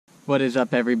What is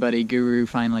up, everybody? Guru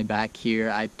finally back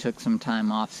here. I took some time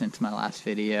off since my last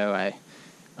video.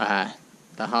 The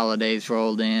holidays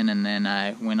rolled in, and then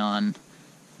I went on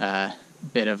a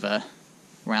bit of a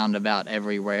roundabout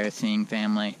everywhere, seeing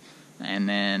family, and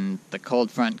then the cold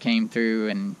front came through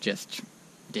and just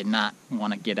did not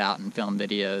want to get out and film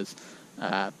videos.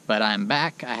 But I'm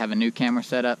back. I have a new camera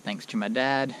set up thanks to my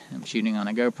dad. I'm shooting on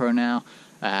a GoPro now.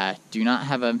 Do not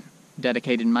have a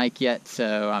dedicated mic yet,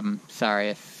 so I'm sorry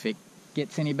if it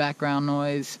gets any background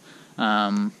noise.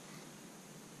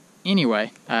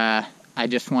 Anyway, I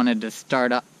just wanted to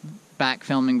start up back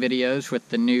filming videos with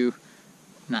the new,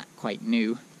 not quite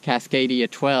new, Cascadia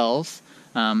 12s.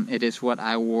 It is what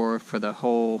I wore for the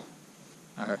whole,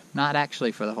 or not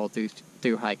actually for the whole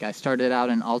through hike. I started out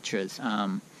in Ultras.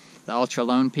 The Ultra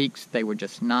Lone Peaks, they were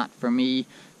just not for me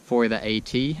for the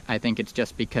AT. I think it's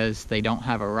just because they don't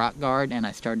have a rock guard, and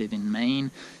I started in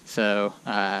Maine, so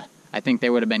I think they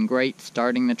would have been great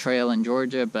starting the trail in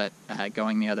Georgia, but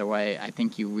going the other way, I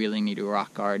think you really need a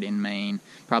rock guard in Maine,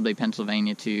 probably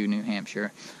Pennsylvania too, New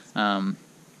Hampshire.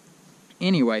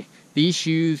 Anyway, these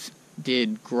shoes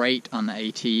did great on the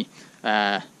AT.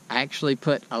 I actually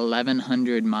put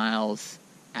 1,100 miles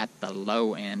at the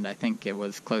low end. I think it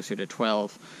was closer to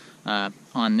 12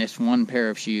 on this one pair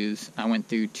of shoes. I went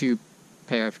through 2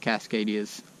 pair of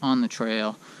Cascadias on the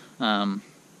trail,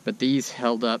 but these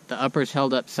held up. The uppers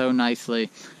held up so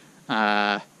nicely.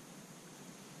 For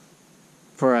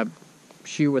a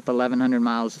shoe with 1,100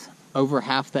 miles, over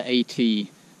half the AT,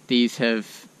 these have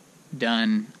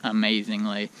done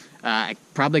amazingly. I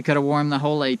probably could have worn the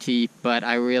whole AT, but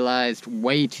I realized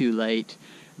way too late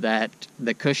that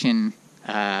the cushion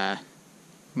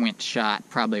went shot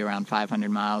probably around 500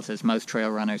 miles, as most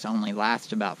trail runners only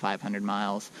last about 500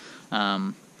 miles.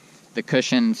 The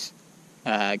cushions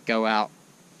go out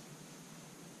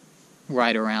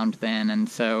right around then, and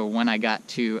so when I got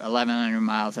to 1,100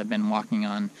 miles, I've been walking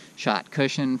on shot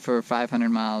cushion for 500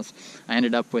 miles. I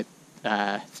ended up with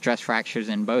stress fractures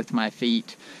in both my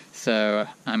feet, so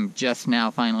I'm just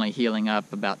now finally healing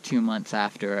up about 2 months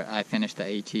after I finished the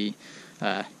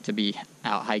AT to be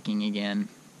out hiking again.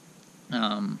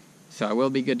 So I will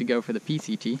be good to go for the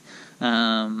PCT.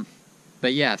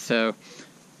 But yeah, so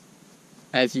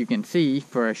as you can see,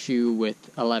 for a shoe with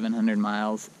 1,100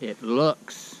 miles, it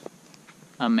looks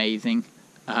amazing.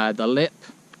 The lip,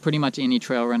 pretty much any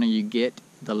trail runner you get,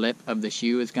 the lip of the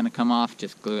shoe is going to come off.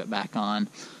 Just glue it back on.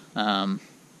 I've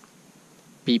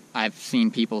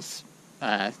seen people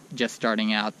just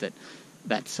starting out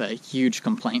that's a huge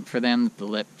complaint for them, that the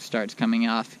lip starts coming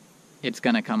off. It's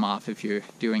going to come off if you're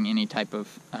doing any type of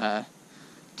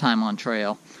time on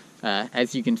trail.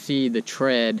 As you can see, the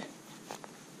tread,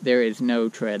 there is no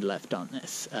tread left on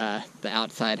this. The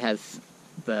outside has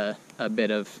a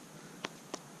bit of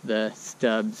the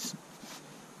stubs.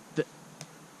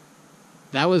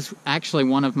 That was actually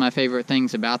one of my favorite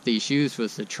things about these shoes,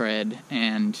 was the tread,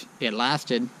 and it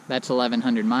lasted. That's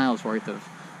 1,100 miles worth of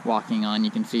walking on. You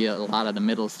can see a lot of the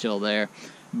middle still there.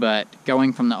 But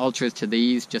going from the Ultras to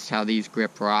these, just how these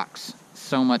grip rocks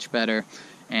so much better,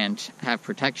 and have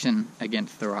protection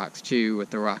against the rocks too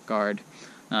with the rock guard.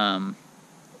 Once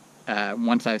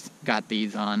I got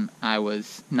these on, I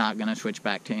was not going to switch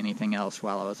back to anything else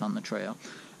while I was on the trail.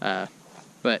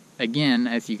 But again,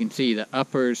 as you can see, the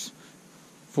uppers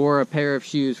for a pair of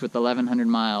shoes with 1,100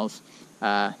 miles,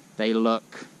 they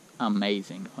look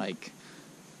amazing. Like,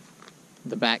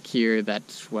 the back here,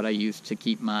 that's what I use to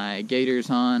keep my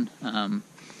gaiters on.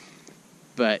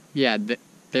 But yeah,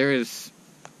 there is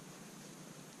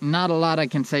not a lot I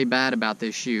can say bad about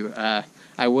this shoe.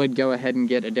 I would go ahead and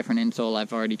get a different insole.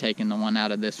 I've already taken the one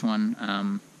out of this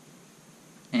one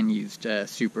and used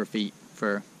Super Feet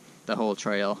for the whole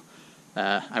trail.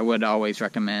 I would always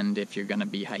recommend, if you're going to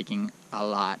be hiking a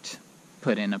lot,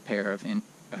 put in a pair of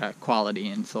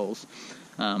quality insoles.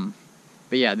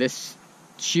 But yeah, this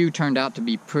shoe turned out to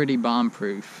be pretty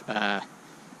bomb-proof,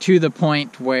 to the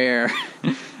point where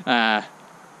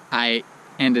I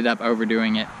ended up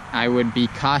overdoing it. I would be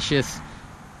cautious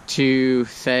to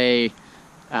say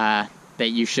that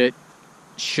you should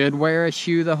wear a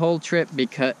shoe the whole trip,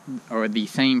 or the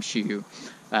same shoe,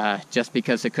 just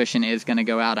because the cushion is going to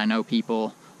go out. I know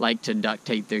people like to duct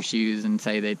tape their shoes and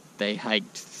say that they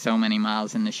hiked so many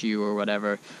miles in the shoe or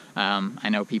whatever. I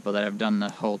know people that have done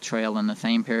the whole trail in the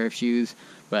same pair of shoes,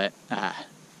 but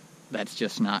that's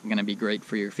just not going to be great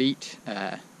for your feet,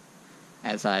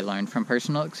 as I learned from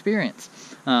personal experience.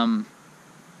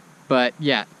 But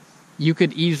yeah, you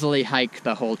could easily hike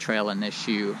the whole trail in this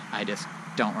shoe. I just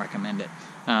don't recommend it.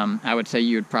 I would say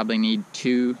you would probably need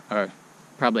 2 or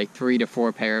probably 3 to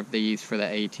 4 pair of these for the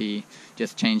AT.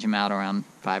 Just change them out around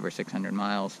 500 or 600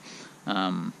 miles.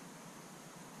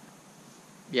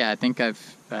 Yeah, I think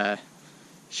I've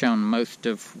shown most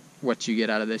of what you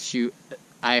get out of this shoe.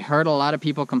 I heard a lot of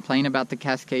people complain about the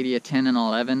Cascadia 10 and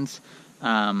 11s.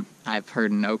 I've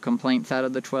heard no complaints out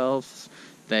of the 12s.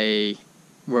 They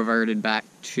reverted back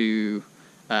to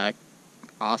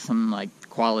awesome, like,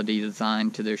 quality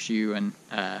design to their shoe, and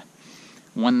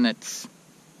one that's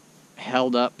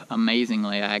held up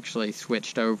amazingly. I actually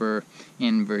switched over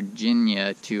in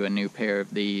Virginia to a new pair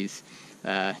of these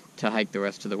to hike the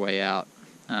rest of the way out,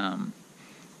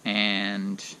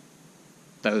 and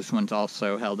those ones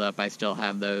also held up. I still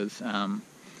have those,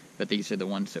 but these are the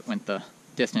ones that went the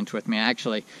distance with me. I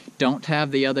actually don't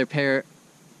have the other pair,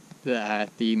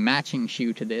 the matching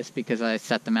shoe to this, because I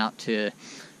set them out to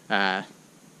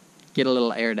get a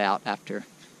little aired out after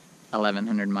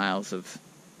 1,100 miles of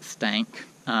stank.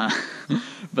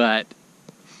 But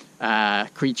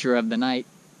Creature of the Night,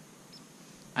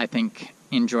 I think,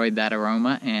 enjoyed that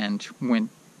aroma and went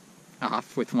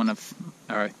off with one of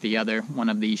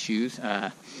these shoes.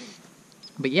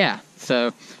 But yeah,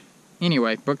 so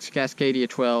anyway, Brooks Cascadia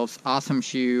 12s, awesome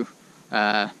shoe.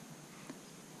 I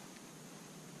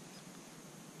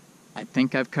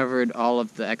think I've covered all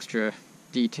of the extra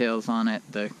details on it.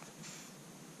 The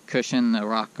cushion, the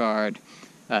rock guard,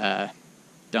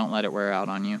 don't let it wear out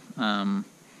on you.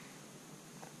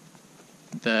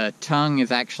 The tongue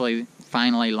is actually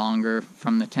finally longer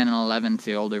from the 10 and 11s.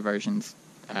 The older versions,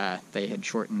 they had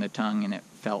shortened the tongue and it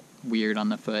felt weird on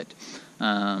the foot.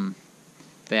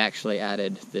 They actually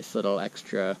added this little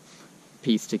extra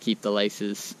piece to keep the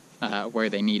laces where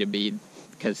they need to be,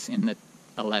 because in the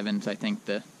 11s I think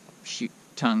the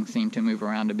tongue seemed to move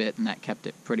around a bit, and that kept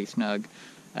it pretty snug.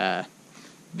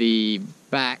 The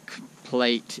back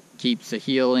plate keeps the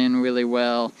heel in really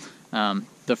well.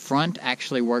 The front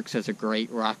actually works as a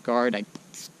great rock guard. I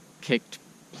kicked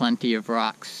plenty of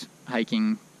rocks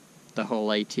hiking the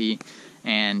whole AT,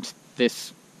 and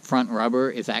this front rubber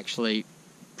is actually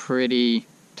pretty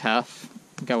tough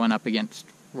going up against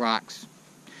rocks.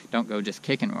 Don't go just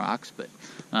kicking rocks, but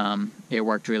it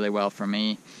worked really well for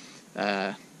me.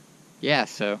 Yeah,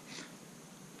 so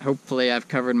hopefully I've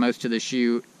covered most of the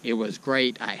shoe. It was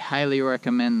great. I highly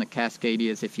recommend the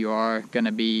Cascadias if you are going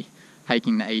to be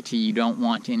hiking the AT. You don't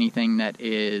want anything that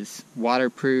is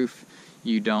waterproof.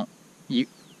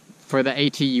 For the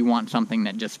AT, you want something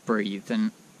that just breathes,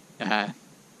 and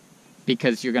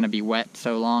because you're going to be wet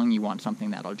so long, you want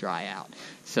something that'll dry out.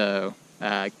 So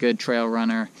good trail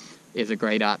runner is a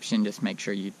great option. Just make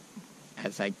sure you,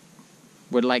 as I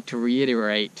would like to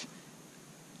reiterate,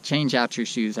 change out your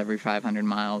shoes every 500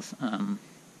 miles.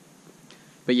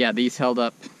 But yeah, these held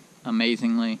up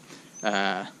amazingly.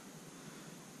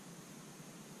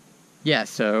 Yeah,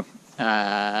 so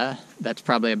that's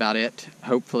probably about it.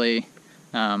 Hopefully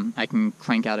I can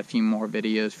crank out a few more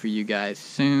videos for you guys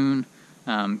soon,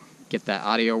 get that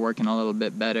audio working a little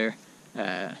bit better.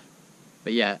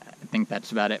 But yeah, I think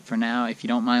that's about it for now. If you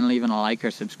don't mind leaving a like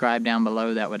or subscribe down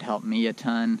below, that would help me a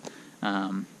ton.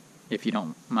 If you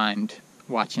don't mind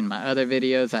watching my other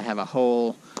videos, I have a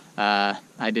whole,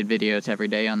 I did videos every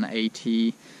day on the AT,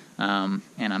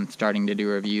 and I'm starting to do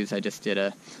reviews. I just did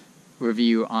a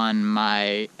review on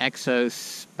my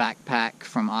Exos backpack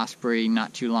from Osprey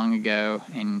not too long ago,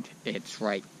 and it's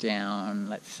right down,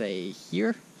 let's say,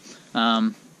 here.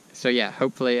 So yeah,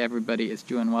 hopefully everybody is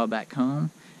doing well back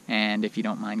home, and if you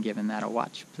don't mind giving that a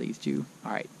watch, please do.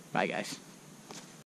 Alright, bye guys.